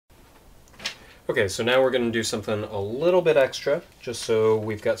Okay, so now we're going to do something a little bit extra, just so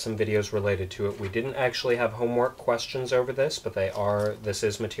we've got some videos related to it. We didn't actually have homework questions over this, but this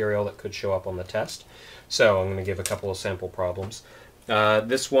is material that could show up on the test. So I'm going to give a couple of sample problems.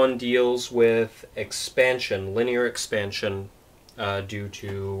 This one deals with expansion, linear expansion, due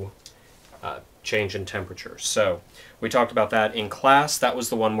to change in temperature. So we talked about that in class. That was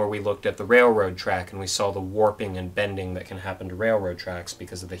the one where we looked at the railroad track and we saw the warping and bending that can happen to railroad tracks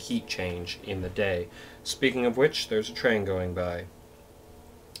because of the heat change in the day. Speaking of which, there's a train going by.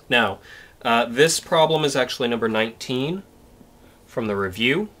 Now, this problem is actually number 19 from the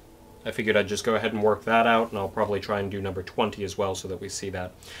review. I figured I'd just go ahead and work that out, and I'll probably try and do number 20 as well so that we see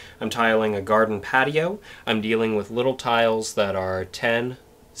that. I'm tiling a garden patio. I'm dealing with little tiles that are 10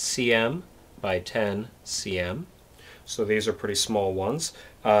 cm by 10 cm. So these are pretty small ones.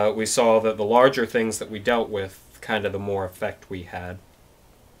 We saw that the larger things that we dealt with, kind of the more effect we had.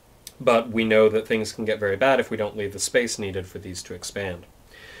 But we know that things can get very bad if we don't leave the space needed for these to expand.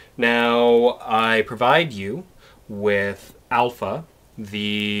 Now, I provide you with alpha,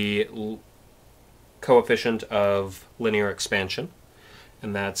 the coefficient of linear expansion,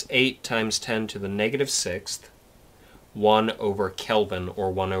 and that's 8 times 10 to the negative 6th, 1 over Kelvin,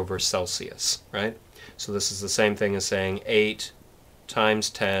 or 1 over Celsius, right? So this is the same thing as saying 8 times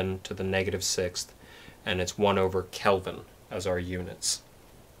 10 to the negative 6th, and it's 1 over Kelvin as our units.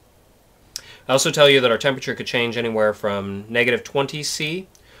 I also tell you that our temperature could change anywhere from negative 20 C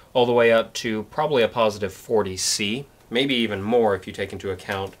all the way up to probably a positive 40 C, maybe even more if you take into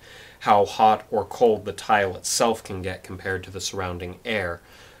account how hot or cold the tile itself can get compared to the surrounding air.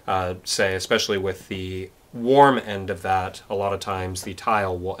 Say, especially with the warm end of that, a lot of times the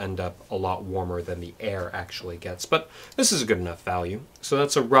tile will end up a lot warmer than the air actually gets. But this is a good enough value. So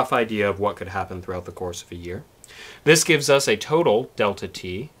that's a rough idea of what could happen throughout the course of a year. This gives us a total delta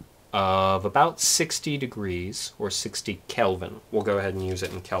T of about 60 degrees, or 60 Kelvin. We'll go ahead and use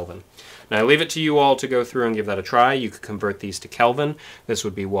it in Kelvin. Now I leave it to you all to go through and give that a try. You could convert these to Kelvin. This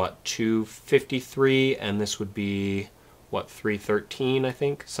would be what, 253, and this would be what, 313, I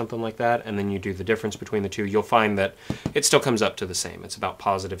think, something like that, and then you do the difference between the two. You'll find that it still comes up to the same. It's about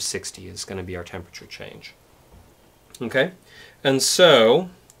positive 60 is going to be our temperature change. Okay, and so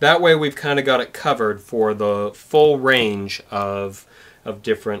that way we've kind of got it covered for the full range of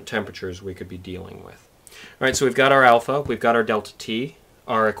different temperatures we could be dealing with. All right, so we've got our alpha, we've got our delta T.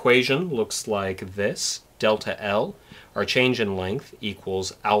 Our equation looks like this: delta L, our change in length,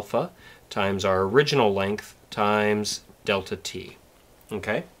 equals alpha times our original length times delta T.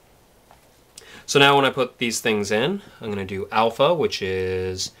 Okay? So now when I put these things in, I'm going to do alpha, which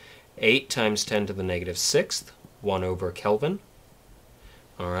is 8 times 10 to the negative 6th, 1 over Kelvin.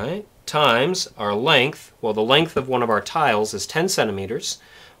 All right, times our length. Well, the length of one of our tiles is 10 centimeters,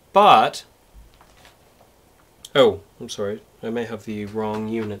 but, oh, I'm sorry, I may have the wrong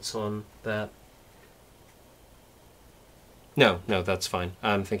units on that. No, that's fine.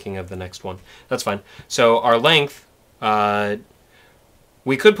 I'm thinking of the next one. That's fine. So our length,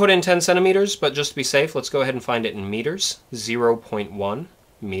 we could put in 10 centimeters, but just to be safe, let's go ahead and find it in meters, 0.1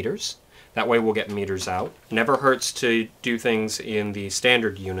 meters. That way we'll get meters out. Never hurts to do things in the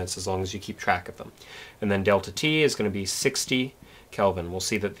standard units as long as you keep track of them. And then delta T is going to be 60 Kelvin. We'll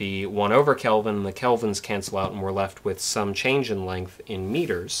see that the 1 over Kelvin and the kelvins cancel out, and we're left with some change in length in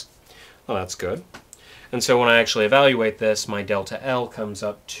meters. Well, that's good. And so when I actually evaluate this, my delta L comes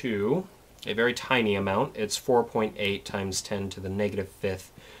up to a very tiny amount. It's 4.8 times 10 to the negative 5th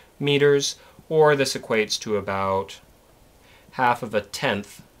meters, or this equates to about half of a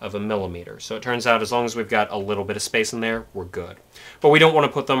tenth of a millimeter. So it turns out as long as we've got a little bit of space in there, we're good. But we don't want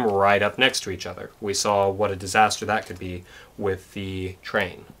to put them right up next to each other. We saw what a disaster that could be with the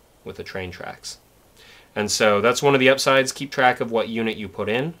train tracks. And so that's one of the upsides. Keep track of what unit you put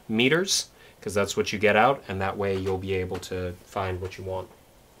in, meters, because that's what you get out, and that way you'll be able to find what you want.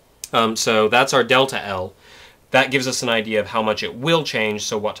 So that's our delta L. That gives us an idea of how much it will change,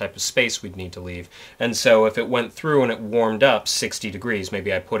 so what type of space we'd need to leave. And so if it went through and it warmed up 60 degrees,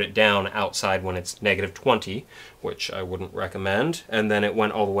 maybe I put it down outside when it's negative 20, which I wouldn't recommend, and then it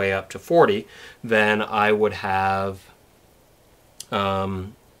went all the way up to 40, then I would have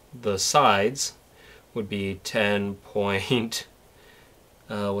the sides would be 10 point,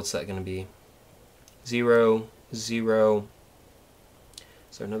 what's that going to be? 0, 0,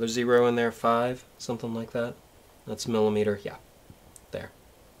 is there another 0 in there? 5, something like that. That's millimeter, yeah, there,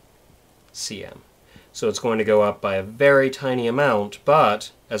 cm. So it's going to go up by a very tiny amount,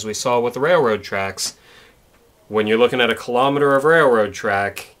 but as we saw with the railroad tracks, when you're looking at a kilometer of railroad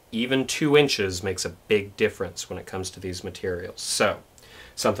track, even 2 inches makes a big difference when it comes to these materials. So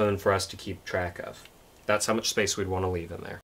something for us to keep track of. That's how much space we'd want to leave in there.